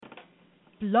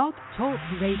Blog Talk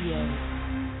Radio.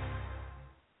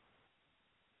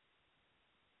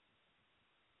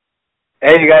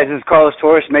 Hey, you guys, this is Carlos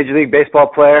Torres, Major League Baseball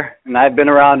player, and I've been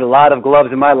around a lot of gloves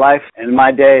in my life and in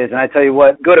my days, and I tell you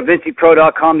what, go to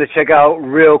VinciPro.com to check out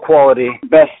real quality.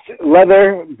 Best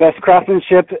leather, best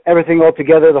craftsmanship, everything all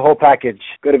together, the whole package.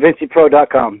 Go to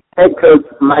VinciPro.com. Hey, Coach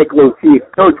Mike O'Keefe.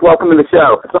 Coach, welcome to the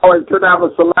show. It's always good to have a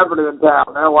celebrity in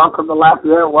town, man. Welcome to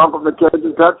Lafayette. Welcome to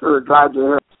Cajun Country. We're glad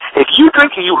you're here. If you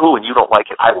drink a Yoo-Hoo and you don't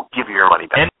like it, I will give you your money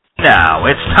back. And now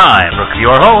it's time for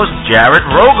your host, Jared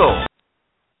Rogel.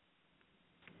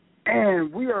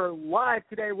 And we are live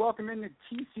today. Welcome into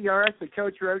TCRS, the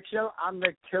Coach Road Show. I'm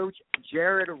the Coach,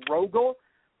 Jared Rogel.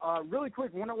 Really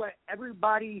quick, want to let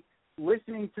everybody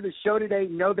listening to the show today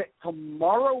know that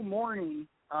tomorrow morning,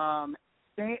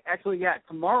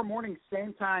 tomorrow morning,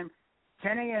 same time,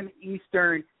 10 a.m.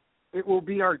 Eastern, it will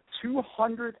be our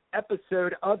 200th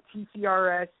episode of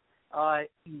TCRS.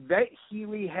 Yvette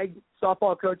Healy, head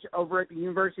softball coach over at the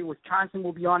University of Wisconsin,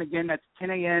 will be on again. That's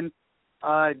 10 a.m.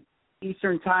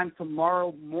 Eastern time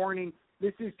tomorrow morning.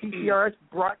 This is TCRS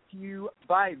brought to you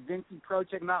by Vinci Pro.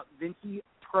 Check them out,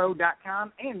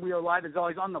 vincipro.com. And we are live, as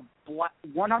always, on the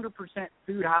 100%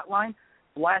 food hotline.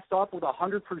 Blast off with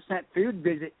 100% food.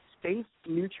 Visit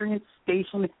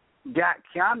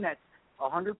spacenutrientstation.com. That's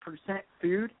 100%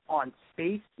 food on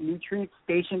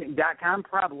spacenutrientstation.com.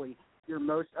 Probably your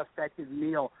most effective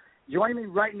meal. Joining me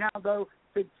right now, though,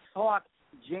 to talk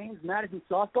James Madison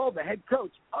softball, the head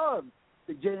coach of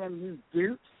the JMU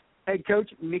Dukes, head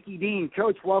coach Mickey Dean.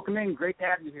 Coach, welcome in. Great to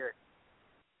have you here.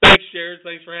 Thanks, Jared.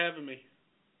 Thanks for having me.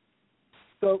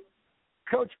 So,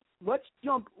 Coach, let's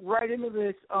jump right into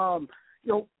this.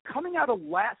 Coming out of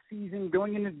last season,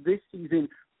 going into this season,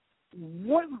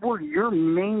 what were your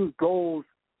main goals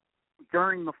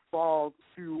during the fall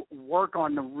to work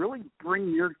on to really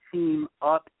bring your team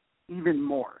up even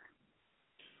more?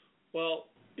 Well,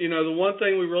 the one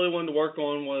thing we really wanted to work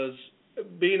on was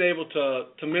being able to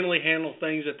mentally handle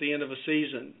things at the end of a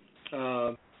season.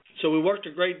 So we worked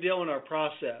a great deal on our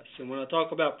process. And when I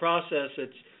talk about process,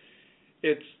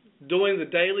 it's doing the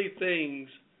daily things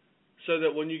so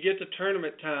that when you get to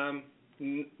tournament time,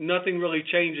 nothing really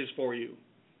changes for you.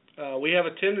 We have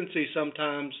a tendency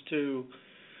sometimes to,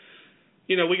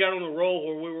 we got on a roll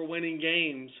where we were winning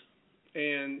games,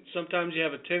 and sometimes you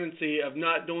have a tendency of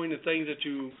not doing the things that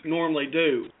you normally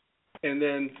do. And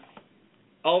then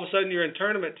all of a sudden you're in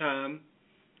tournament time,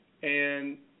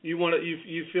 and you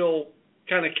feel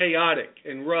kind of chaotic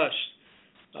and rushed.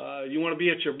 You want to be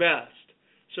at your best,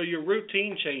 so your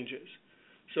routine changes.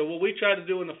 So what we try to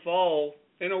do in the fall,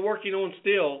 and are working on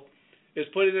still, is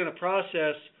put it in a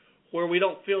process where we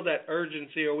don't feel that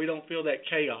urgency or we don't feel that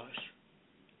chaos.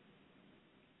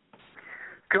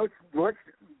 Coach, let's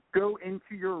go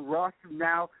into your roster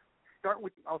now.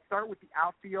 I'll start with the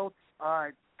outfield.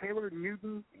 Taylor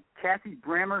Newton, Cassie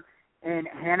Brammer, and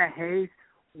Hannah Hayes.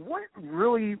 What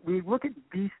really, when you look at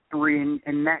these three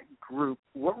in that group,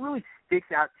 what really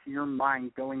sticks out to your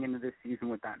mind going into this season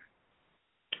with them?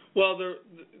 Well,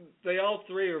 they all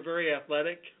three are very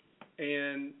athletic,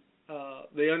 and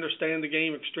they understand the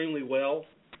game extremely well.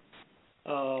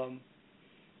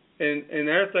 And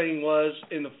their thing was,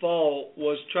 in the fall,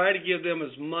 was try to give them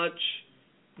as much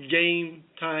game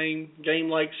time,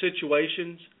 game-like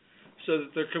situations, so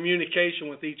that their communication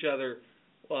with each other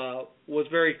was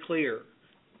very clear.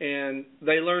 And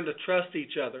they learned to trust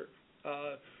each other.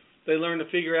 They learned to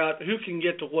figure out who can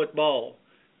get to what ball,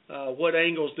 what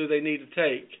angles do they need to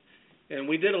take. And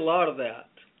we did a lot of that.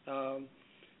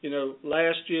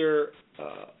 Last year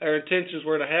our intentions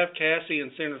were to have Cassie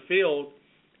in center field,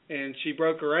 and she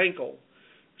broke her ankle.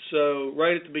 So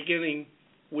right at the beginning,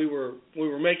 we were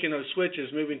making those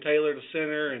switches, moving Taylor to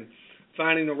center and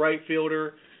finding the right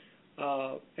fielder.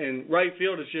 And right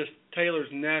field is just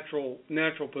Taylor's natural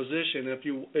position. If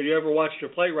you ever watched her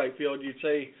play right field, you'd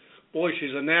say, boy,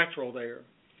 she's a natural there.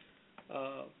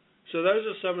 So those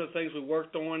are some of the things we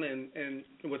worked on, and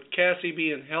with Cassie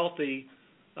being healthy,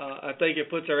 I think it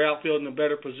puts our outfield in a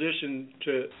better position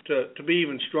to be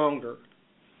even stronger.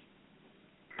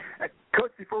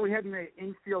 Coach, before we head into the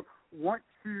infield, want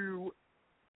to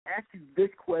ask you this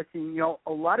question.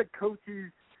 A lot of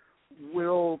coaches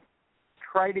will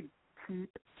try to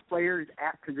keep players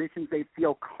at positions they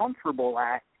feel comfortable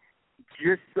at,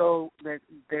 just so that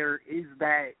there is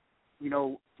that,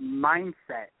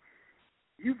 mindset.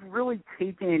 You've really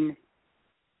taken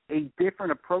a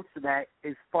different approach to that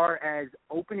as far as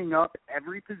opening up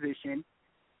every position,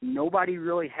 nobody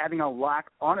really having a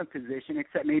lock on a position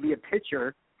except maybe a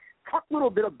pitcher. Talk a little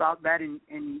bit about that and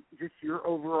just your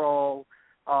overall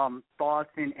thoughts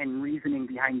and reasoning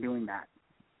behind doing that.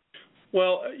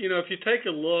 Well, if you take a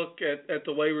look at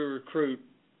the way we recruit,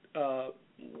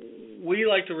 we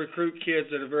like to recruit kids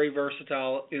that are very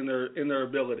versatile in their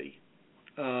ability.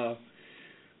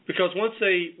 Because once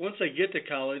they get to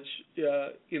college,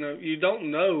 you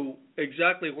don't know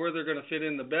exactly where they're going to fit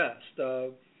in the best.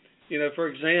 For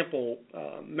example,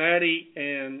 Maddie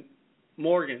and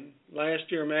Morgan. Last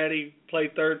year, Maddie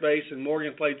played third base and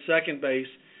Morgan played second base,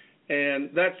 and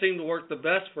that seemed to work the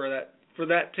best for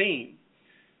that team.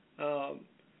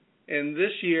 And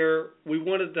this year, we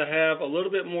wanted to have a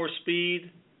little bit more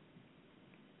speed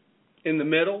in the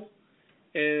middle,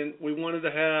 and we wanted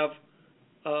to have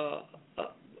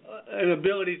an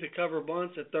ability to cover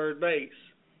bunts at third base.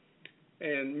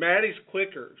 And Maddie's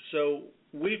quicker, so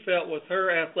we felt with her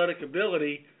athletic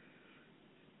ability,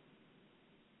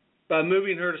 by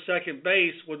moving her to second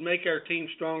base would make our team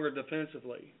stronger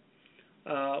defensively.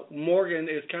 Morgan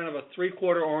is kind of a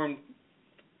three-quarter arm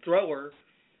thrower,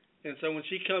 and so when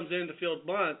she comes in to field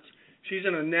bunts, she's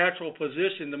in a natural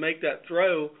position to make that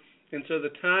throw, and so the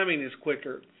timing is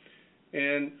quicker.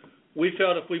 And we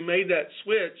felt if we made that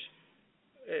switch,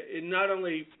 it not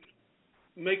only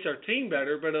makes our team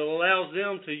better, but it allows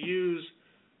them to use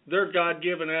their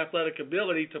God-given athletic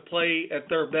ability to play at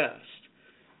their best.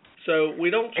 So we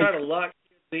don't try to lock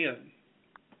kids in.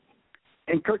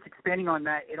 And, Coach, expanding on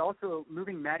that, it also,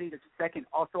 moving Maddie to second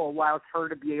also allows her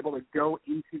to be able to go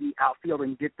into the outfield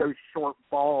and get those short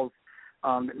balls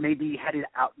that may be headed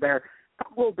out there.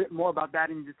 Talk a little bit more about that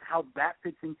and just how that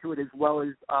fits into it, as well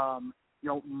as,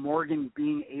 Morgan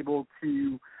being able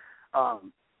to,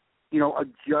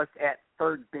 adjust at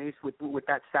third base with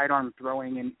that sidearm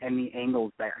throwing and the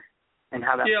angles there, and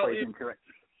how that plays into it.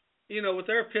 With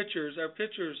our pitchers,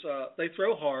 they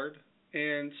throw hard,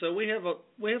 and so we have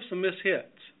some missed hits,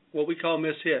 what we call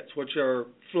missed hits, which are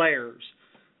flares,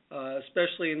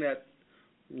 especially in that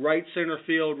right center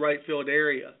field, right field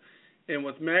area. And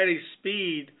with Maddie's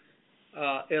speed,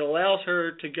 it allows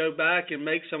her to go back and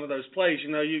make some of those plays.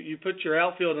 You put your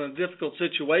outfield in a difficult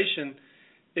situation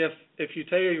if you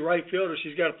tell your right fielder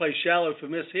she's got to play shallow for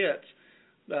missed hits,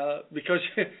 because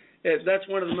that's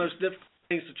one of the most difficult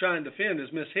things to try and defend is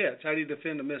missed hits. How do you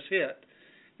defend a missed hit?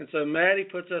 And so Maddie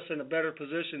puts us in a better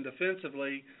position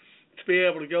defensively to be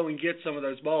able to go and get some of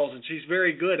those balls, and she's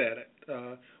very good at it.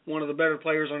 One of the better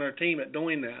players on our team at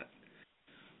doing that.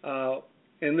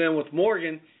 And then with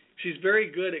Morgan, she's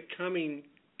very good at coming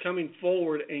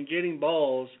forward and getting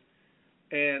balls,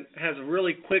 and has a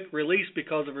really quick release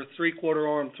because of her three-quarter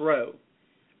arm throw.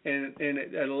 And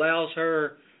it allows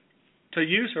her to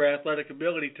use her athletic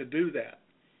ability to do that.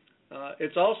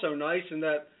 It's also nice in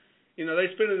that, they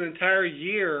spent an entire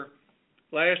year,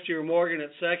 last year Morgan at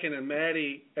second and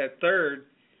Maddie at third,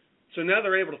 so now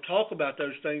they're able to talk about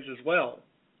those things as well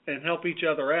and help each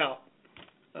other out.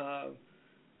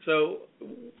 So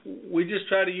we just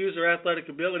try to use their athletic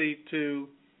ability to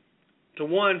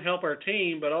one, help our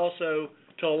team, but also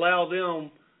to allow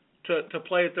them to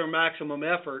play at their maximum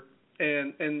effort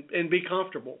and be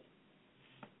comfortable.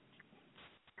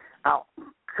 Now,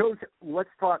 Coach, let's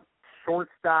talk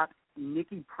shortstop.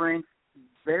 Nikki Prince,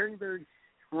 very, very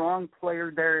strong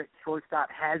player there at shortstop,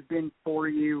 has been for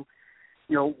you.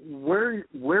 Where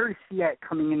is she at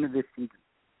coming into this season?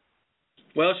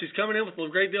 Well, she's coming in with a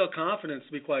great deal of confidence,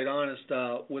 to be quite honest.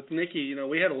 With Nikki,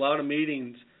 we had a lot of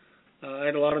meetings. I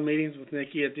had a lot of meetings with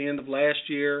Nikki at the end of last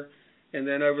year and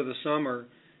then over the summer.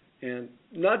 And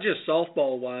not just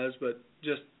softball-wise, but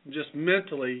just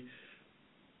mentally,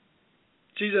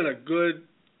 she's in a good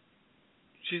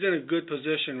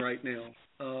position right now.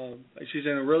 She's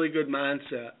in a really good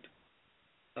mindset.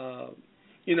 I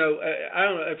don't know,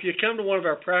 if you come to one of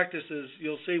our practices,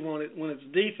 you'll see when it's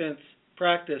defense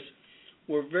practice,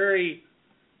 we're very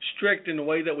strict in the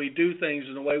way that we do things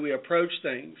and the way we approach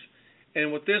things.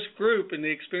 And with this group and the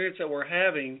experience that we're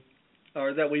having,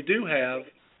 or that we do have,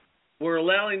 we're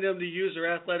allowing them to use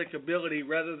their athletic ability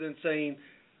rather than saying,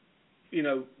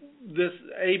 this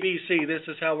ABC, this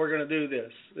is how we're going to do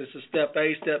this. This is step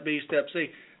A, step B, step C.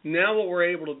 Now what we're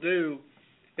able to do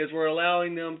is we're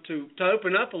allowing them to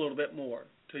open up a little bit more,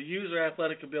 to use their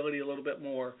athletic ability a little bit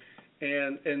more,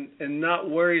 and not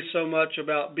worry so much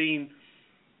about being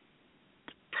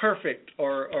perfect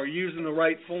or using the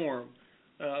right form,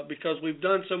 because we've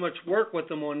done so much work with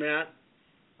them on that,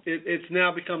 it's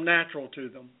now become natural to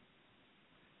them.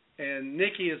 And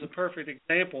Nikki is a perfect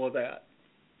example of that.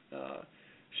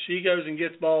 She goes and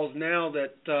gets balls now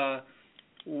that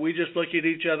we just look at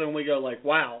each other and we go like,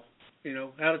 wow,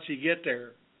 how did she get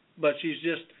there? But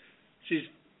she's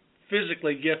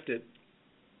physically gifted.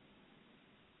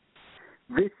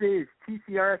 This is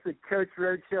TCRS, the Coach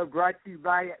Road Show, brought to you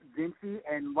by Vinci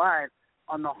and live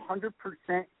on the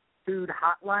 100% Food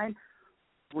Hotline.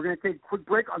 We're going to take a quick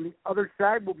break. On the other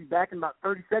side, we'll be back in about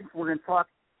 30 seconds. We're going to talk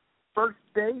first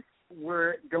base.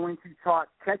 We're going to talk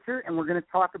catcher, and we're going to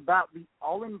talk about the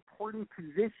all-important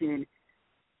position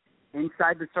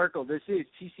inside the circle. This is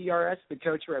TCRS, the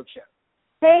Coach Rogue Show.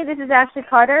 Hey, this is Ashley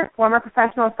Carter, former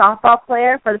professional softball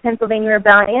player for the Pennsylvania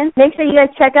Rebellion. Make sure you guys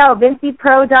check out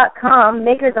VinceyPro.com,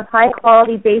 makers of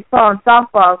high-quality baseball and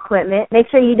softball equipment. Make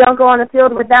sure you don't go on the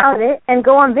field without it. And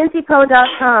go on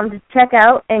VinceyPro.com to check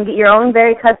out and get your own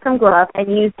very custom glove and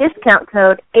use discount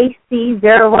code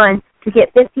AC01 to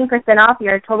get 15% off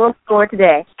your total score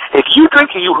today. If you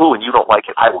drink a Yoo-Hoo and you don't like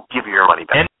it, I will give you your money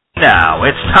back. And now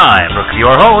it's time for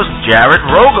your host, Jared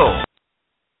Rogel.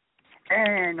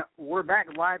 And we're back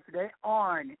live today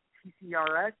on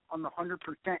TCRS on the 100%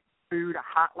 Food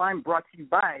Hotline, brought to you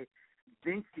by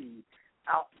Vincey.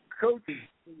 Coach,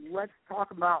 let's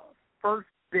talk about first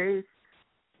base,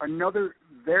 another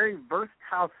very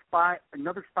versatile spot,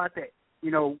 another spot that,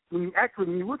 when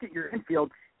you look at your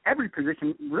infield, every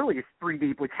position really is three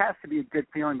deep, which has to be a good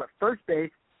feeling. But first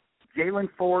base, Jalen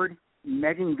Ford,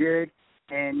 Megan Good,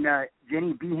 and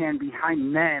Jenny Behan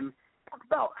behind them. Talk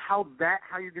about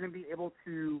how you're going to be able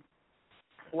to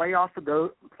play off of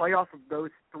those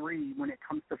three when it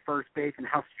comes to first base, and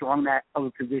how strong that of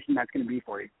a position that's going to be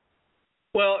for you.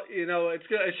 Well,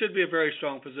 it should be a very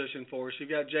strong position for us. You've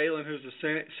got Jalen, who's a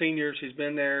senior. She's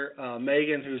been there.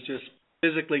 Megan, who's just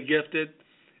physically gifted,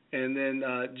 and then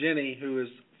Jenny, who is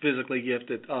physically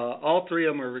gifted. All three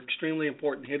of them are extremely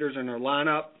important hitters in our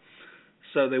lineup,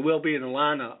 so they will be in the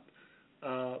lineup.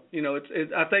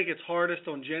 I think it's hardest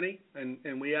on Jenny,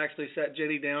 and we actually sat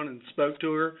Jenny down and spoke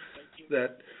to her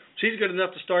that she's good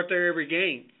enough to start there every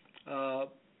game.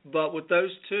 But with those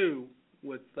two,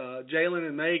 with Jalen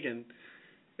and Megan,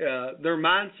 their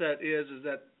mindset is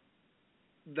that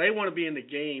they want to be in the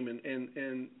game,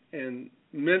 and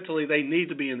mentally they need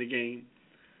to be in the game.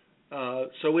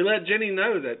 So we let Jenny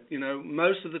know that,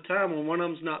 most of the time when one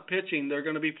of them's not pitching, they're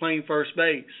going to be playing first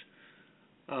base.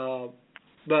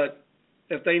 But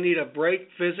if they need a break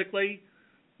physically,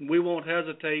 we won't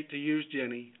hesitate to use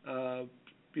Jenny.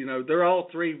 They're all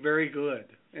three very good.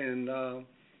 And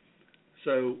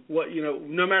so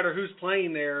no matter who's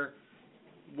playing there,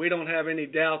 we don't have any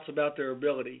doubts about their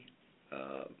ability.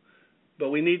 But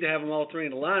we need to have them all three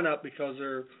in the lineup because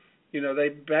they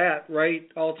bat right,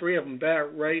 all three of them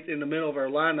bat right in the middle of our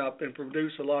lineup and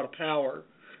produce a lot of power.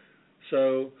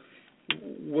 So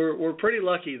we're pretty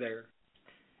lucky there.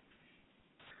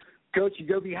 Coach, you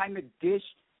go behind the dish,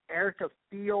 Erica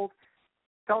Field.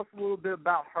 Tell us a little bit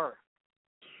about her.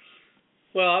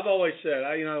 Well, I've always said,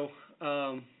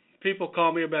 people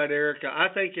call me about Erica. I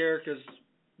think Erica's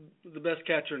the best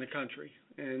catcher in the country,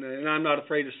 and I'm not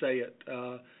afraid to say it.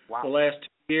 Wow. The last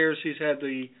 2 years, she's had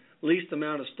the least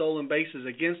amount of stolen bases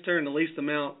against her and the least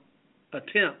amount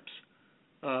attempts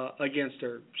against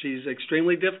her. She's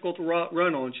extremely difficult to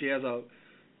run on. She has a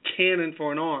cannon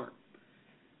for an arm.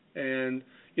 And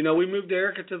we moved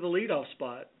Erica to the leadoff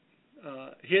spot,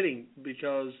 hitting,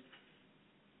 because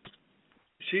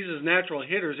she's as natural a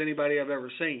hitter as anybody I've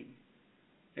ever seen.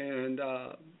 And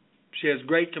she has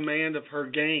great command of her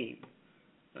game.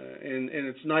 And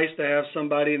it's nice to have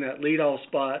somebody in that leadoff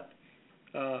spot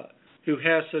who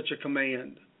has such a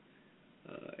command.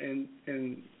 And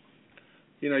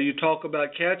you talk about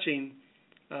catching.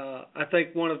 I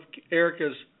think one of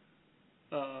Erica's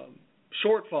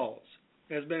shortfalls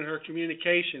has been her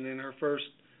communication in her first,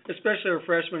 especially her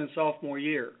freshman and sophomore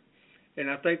year. And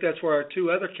I think that's where our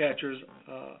two other catchers,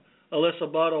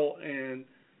 Alyssa Buttle and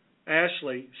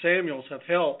Ashley Samuels, have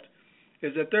helped,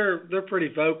 is that they're pretty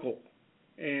vocal.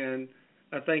 And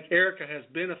I think Erica has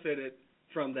benefited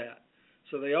from that.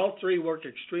 So they all three work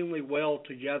extremely well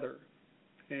together.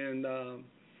 And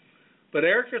but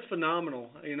Erica's phenomenal.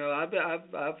 I've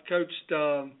coached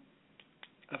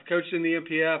in the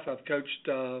MPF. I've coached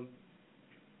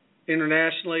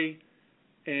internationally,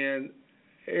 and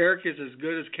Erica's as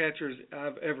good as catchers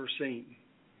I've ever seen.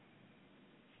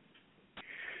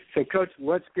 So, Coach,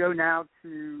 let's go now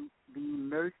to the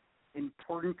most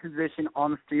important position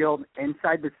on the field,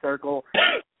 inside the circle.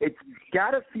 It's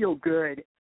got to feel good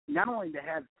not only to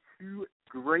have two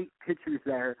great pitchers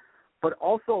there, but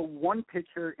also one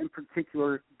pitcher in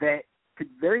particular that could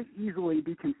very easily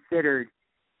be considered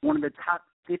one of the top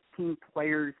 15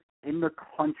 players in the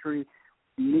country,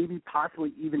 maybe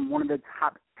possibly even one of the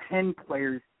top 10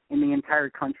 players in the entire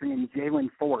country, in Jalen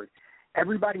Ford.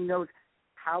 Everybody knows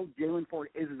how Jalen Ford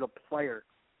is as a player.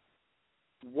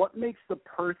 What makes the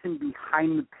person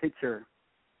behind the pitcher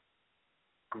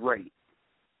great?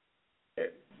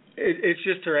 It's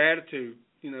just her attitude.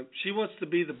 she wants to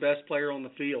be the best player on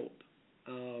the field,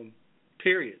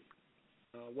 period.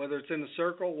 Whether it's in the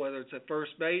circle, whether it's at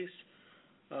first base,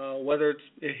 whether it's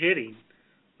hitting.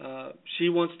 She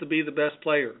wants to be the best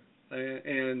player,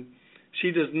 and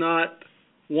she does not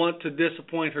want to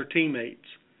disappoint her teammates.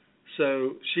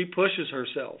 So she pushes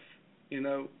herself.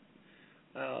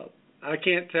 I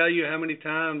can't tell you how many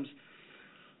times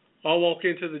I'll walk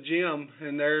into the gym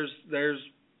and there's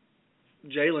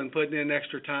Jalen putting in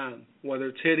extra time, whether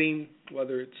it's hitting,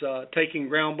 whether it's taking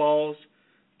ground balls.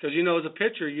 Because, as a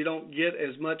pitcher, you don't get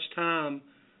as much time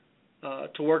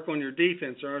to work on your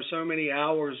defense. There are so many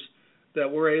hours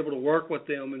that we're able to work with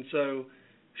them. And so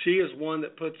she is one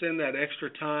that puts in that extra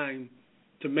time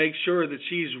to make sure that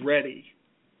she's ready.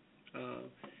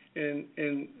 And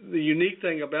the unique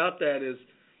thing about that is,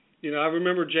 I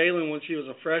remember Jalen when she was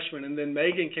a freshman, and then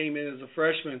Megan came in as a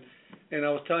freshman, and I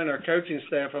was telling our coaching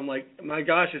staff, I'm like, my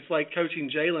gosh, it's like coaching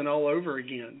Jalen all over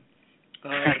again.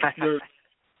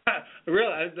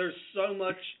 There's so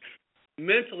much,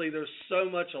 mentally there's so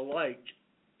much alike.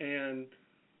 And,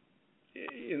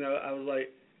 I was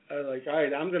like, all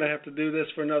right, I'm going to have to do this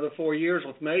for another 4 years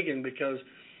with Megan because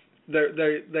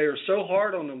they are so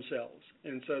hard on themselves.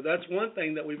 And so that's one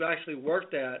thing that we've actually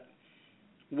worked at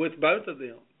with both of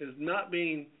them is not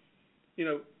being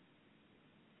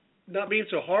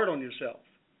so hard on yourself,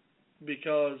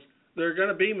 because there are going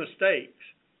to be mistakes,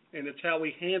 and it's how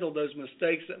we handle those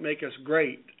mistakes that make us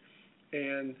great.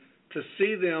 And to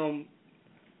see them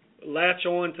latch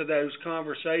on to those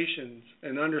conversations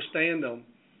and understand them,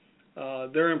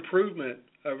 their improvement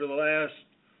over the last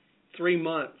 3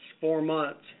 months, 4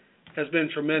 months has been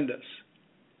tremendous.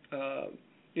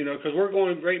 Because we're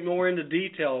going great more into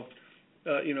detail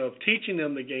of teaching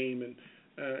them the game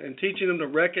and teaching them to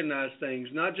recognize things,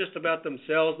 not just about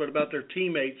themselves, but about their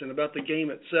teammates and about the game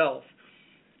itself.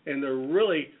 And they're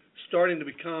really starting to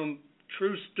become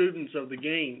true students of the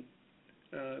game,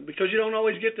 because you don't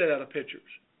always get that out of pitchers.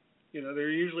 They're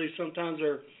usually sometimes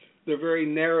they're very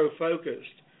narrow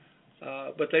focused,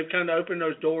 but they've kind of opened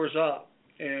those doors up,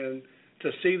 and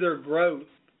to see their growth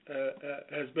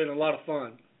has been a lot of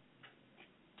fun.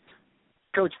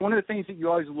 Coach, one of the things that you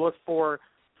always look for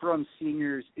from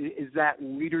seniors is that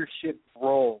leadership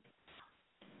role.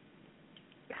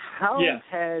 How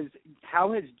has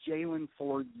Jalen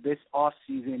for this off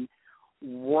season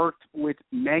worked with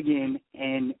Megan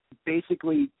and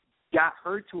basically got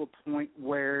her to a point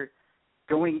where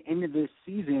going into this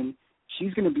season,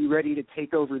 she's going to be ready to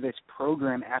take over this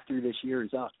program after this year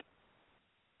is up?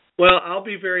 Well, I'll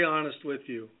be very honest with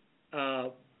you.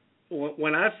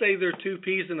 When I say they're two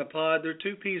peas in a pod, they're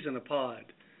two peas in a pod.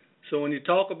 So when you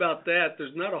talk about that,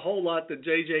 there's not a whole lot that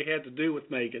JJ had to do with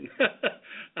Megan.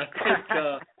 I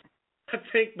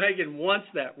think Megan wants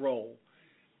that role.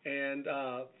 And,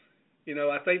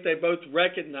 I think they both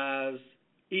recognize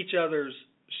each other's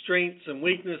strengths and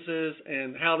weaknesses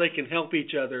and how they can help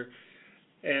each other.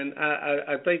 And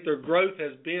I think their growth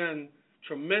has been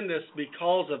tremendous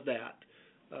because of that.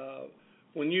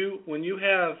 When you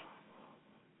have,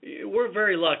 we're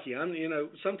very lucky.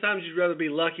 Sometimes you'd rather be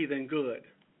lucky than good.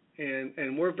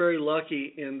 And we're very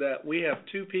lucky in that we have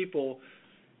two people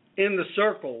in the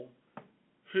circle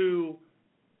who,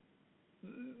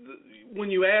 when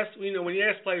you ask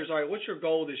players, all right, what's your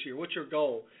goal this year? What's your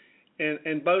goal?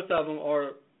 And both of them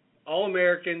are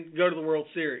All-American, go to the World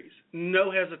Series.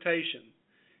 No hesitation.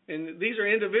 And these are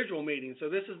individual meetings, so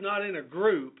this is not in a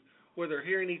group where they're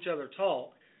hearing each other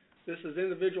talk. This is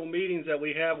individual meetings that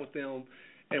we have with them.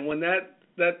 And when that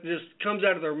just comes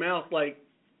out of their mouth like,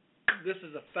 this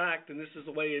is a fact and this is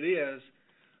the way it is,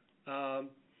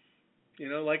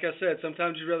 like I said,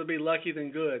 sometimes you'd rather be lucky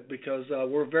than good, because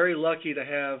we're very lucky to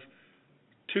have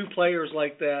two players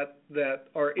like that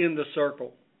are in the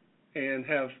circle and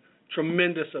have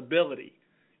tremendous ability.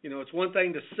 It's one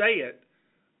thing to say it,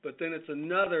 but then it's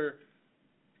another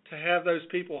to have those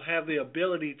people have the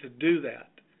ability to do that.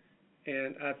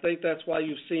 And I think that's why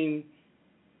you've seen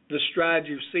the strides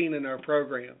you've seen in our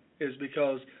program, is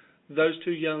because those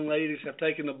two young ladies have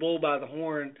taken the bull by the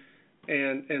horn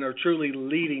and are truly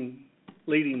leading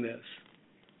this.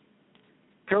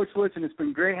 Coach, listen, it's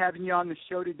been great having you on the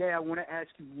show today. I want to ask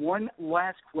you one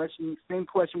last question, same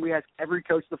question we ask every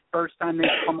coach the first time they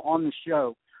come on the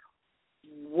show.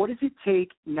 What does it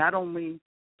take not only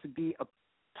to be a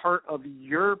part of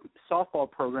your softball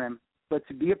program, but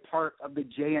to be a part of the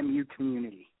JMU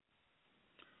community?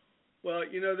 Well,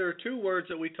 there are two words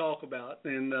that we talk about,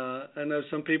 and I know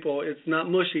some people, it's not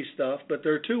mushy stuff, but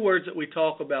there are two words that we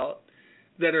talk about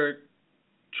that are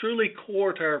truly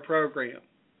core to our program,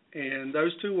 and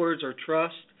those two words are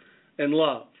trust and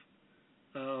love.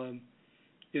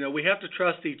 we have to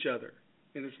trust each other.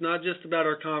 And it's not just about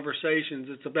our conversations.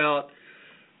 It's about,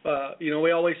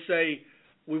 we always say,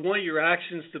 we want your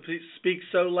actions to speak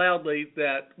so loudly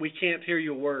that we can't hear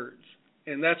your words.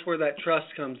 And that's where that trust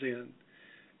comes in.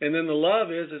 And then the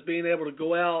love is being able to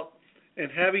go out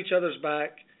and have each other's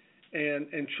back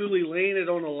and truly laying it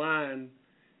on the line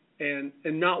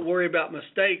and not worry about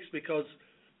mistakes, because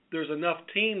there's enough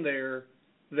team there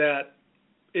that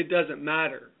it doesn't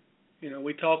matter.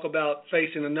 We talk about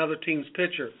facing another team's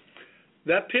pitcher.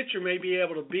 That pitcher may be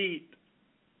able to beat,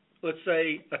 let's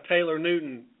say, a Taylor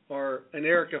Newton or an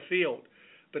Erica Field,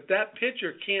 but that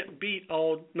pitcher can't beat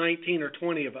all 19 or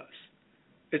 20 of us.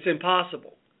 It's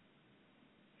impossible.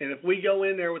 And if we go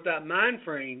in there with that mind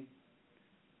frame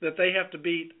that they have to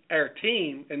beat our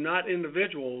team and not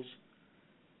individuals,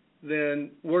 then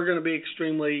we're going to be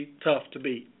extremely tough to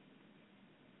beat.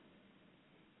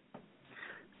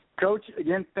 Coach,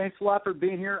 again, thanks a lot for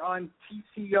being here on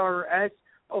TCRS.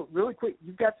 Oh, really quick,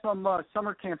 you've got some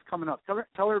summer camps coming up.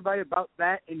 Tell everybody about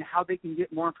that and how they can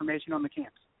get more information on the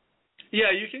camps.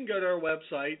 Yeah, you can go to our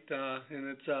website,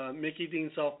 and it's Mickey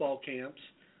Dean Softball Camps.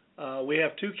 We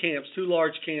have two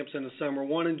large camps in the summer.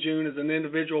 One in June is an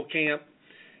individual camp,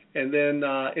 and then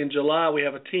in July we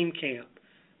have a team camp.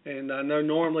 And I know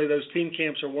normally those team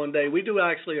camps are one day. We do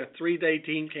actually a 3-day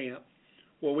team camp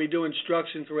where we do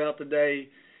instruction throughout the day,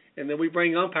 and then we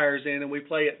bring umpires in and we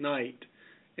play at night.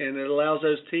 And it allows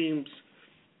those teams,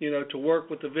 to work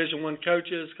with Division I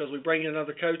coaches, because we bring in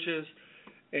other coaches,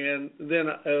 and then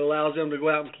it allows them to go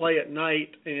out and play at night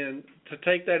and to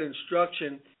take that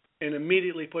instruction and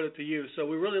immediately put it to use. So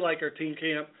we really like our team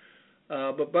camp,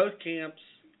 but both camps,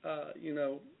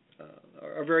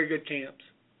 are very good camps.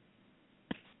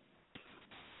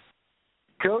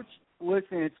 Coach,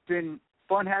 listen, it's been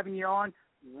fun having you on.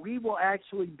 We will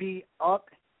actually be up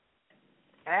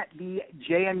at the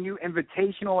JMU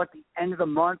Invitational at the end of the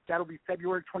month. That'll be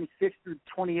February 26th through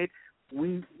 28th.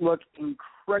 We look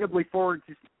incredibly forward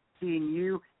to seeing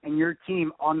you and your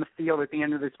team on the field at the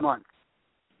end of this month.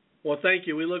 Well, thank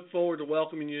you. We look forward to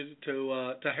welcoming you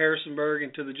to Harrisonburg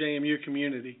and to the JMU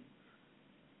community.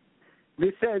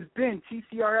 This has been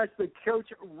TCRS, the Coach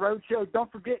Roadshow.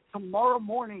 Don't forget, tomorrow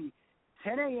morning,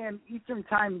 10 a.m. Eastern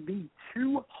Time, the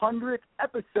 200th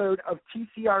episode of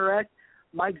TCRS.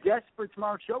 My guest for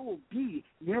tomorrow's show will be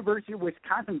University of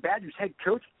Wisconsin Badgers head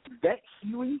coach Vet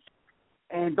Healy.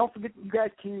 And don't forget, you guys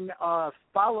can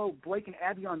follow Blake and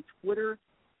Abby on Twitter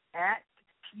at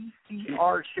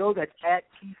TCR Show. That's at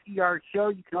TCR Show.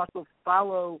 You can also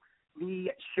follow the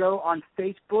show on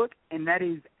Facebook, and that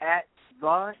is at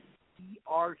The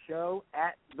CR Show,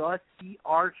 at The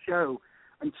CR Show.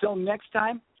 Until next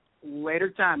time, later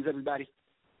times, everybody.